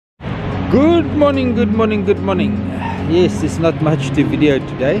Good morning, good morning, good morning. Yes, there's not much to video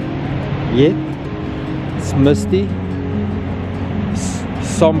today yet. It's misty,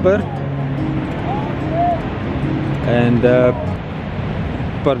 somber, and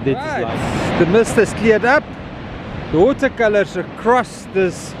Pardette is like. The mist has cleared up. The watercolors across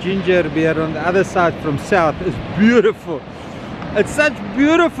this ginger beer on the other side from south is beautiful. It's such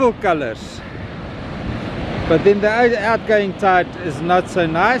beautiful colors. But then the outgoing tide is not so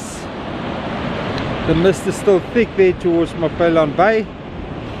nice. The mist is still thick there towards Mapolan Bay.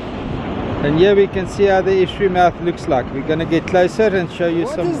 And here we can see how the estuary mouth looks like. We're going to get closer and show you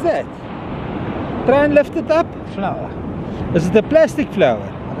some... What is that? Try and lift it up. Flower. Is it a plastic flower?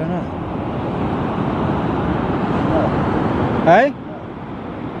 I don't know. Hey?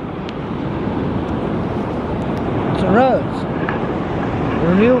 It's a rose.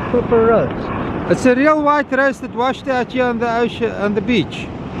 A real proper rose. It's a real white rose that washed out here on the ocean, on the beach.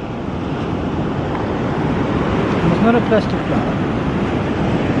 It's not a plastic flower.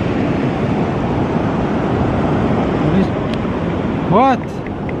 What?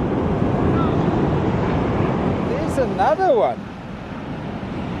 There's another one.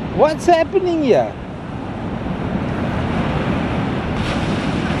 What's happening here?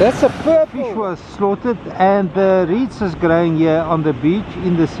 That's a purple. Fish was slaughtered and the reeds is growing here on the beach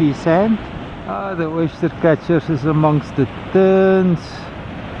in the sea sand. Ah, the oyster catchers is amongst the terns.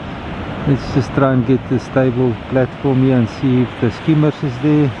 Let's just try and get the stable platform here and see if the skimmers is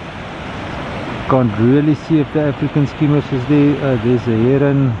there. Can't really see if the African skimmers is there. There's a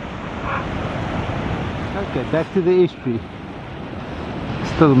heron. Okay, back to the estuary.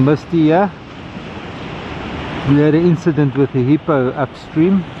 Still misty here. We had an incident with a hippo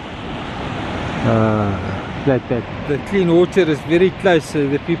upstream. Like that. The clean water is very close, so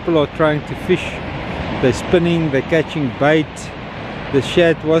the people are trying to fish. They're spinning, they're catching bait. The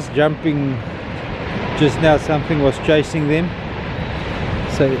shad was jumping just now, something was chasing them.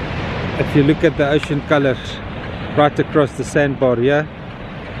 So if you look at the ocean colors right across the sandbar here,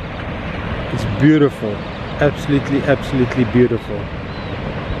 it's beautiful. Absolutely, absolutely beautiful.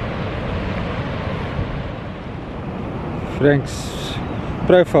 Frank's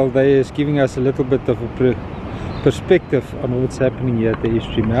profile there is giving us a little bit of a perspective on what's happening here at the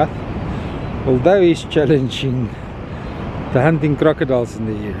estuary mouth. Although he's challenging the hunting crocodiles in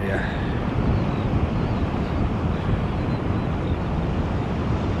the area.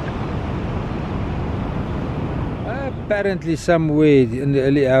 Apparently somewhere in the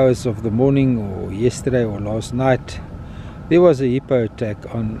early hours of the morning or yesterday or last night there was a hippo attack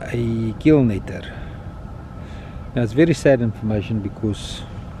on a gill netter. Now it's very sad information because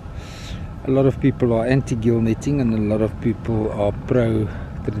a lot of people are anti-gill netting and a lot of people are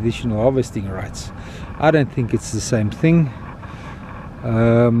pro-traditional harvesting rights. I don't think it's the same thing.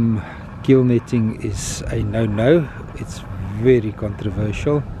 Gill netting is a no-no. It's very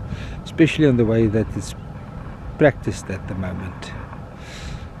controversial, especially on the way that it's practiced at the moment.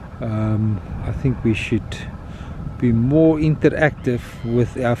 I think we should be more interactive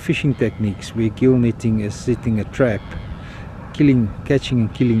with our fishing techniques, where gill netting is setting a trap, catching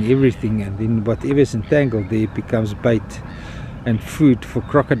and killing everything, and then whatever's entangled there becomes bait and food for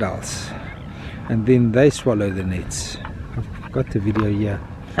crocodiles, and then they swallow the nets. I've got a video here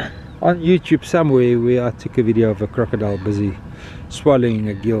on YouTube somewhere where I took a video of a crocodile busy swallowing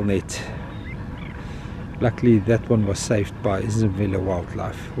a gill net. Luckily that one was saved by Isabella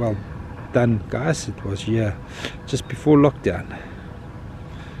Wildlife. Well done guys, it was here just before lockdown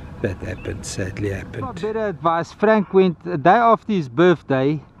that happened, sadly happened. Better advice. Frank went a day after his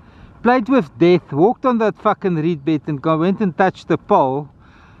birthday, played with death, walked on that fucking reed bed and went and touched the pole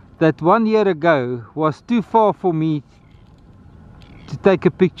that 1 year ago was too far for me to take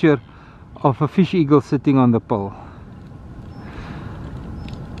a picture of a fish eagle sitting on the pole.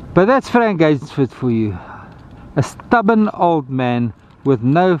 But that's Frank Gainsford for you. A stubborn old man with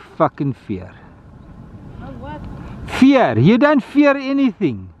no fucking fear. Oh, what? Fear. You don't fear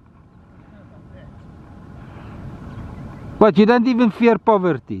anything. What, you don't even fear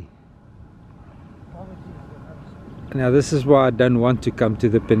poverty? Now this is why I don't want to come to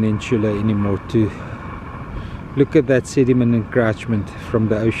the peninsula anymore, to look at that sediment encroachment from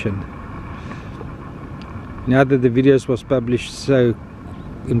the ocean. Now that the videos was published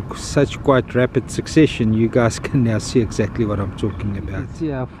in such quite rapid succession, you guys can now see exactly what I'm talking about. See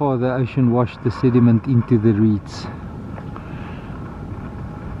how far the ocean washed the sediment into the reeds.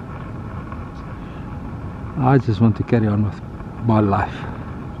 I just want to carry on with my life.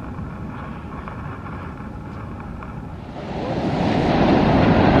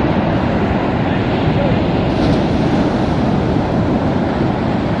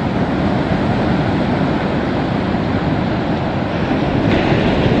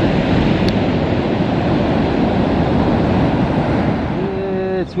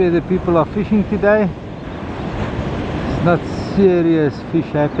 where the people are fishing today. It's not serious fish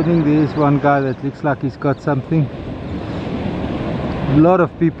happening. There's one guy that looks like he's got something. A lot of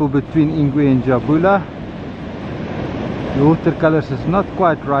people between Ingwe and Jabula. The watercolors is not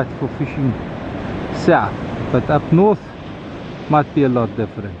quite right for fishing south, but up north might be a lot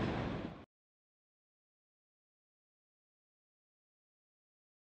different.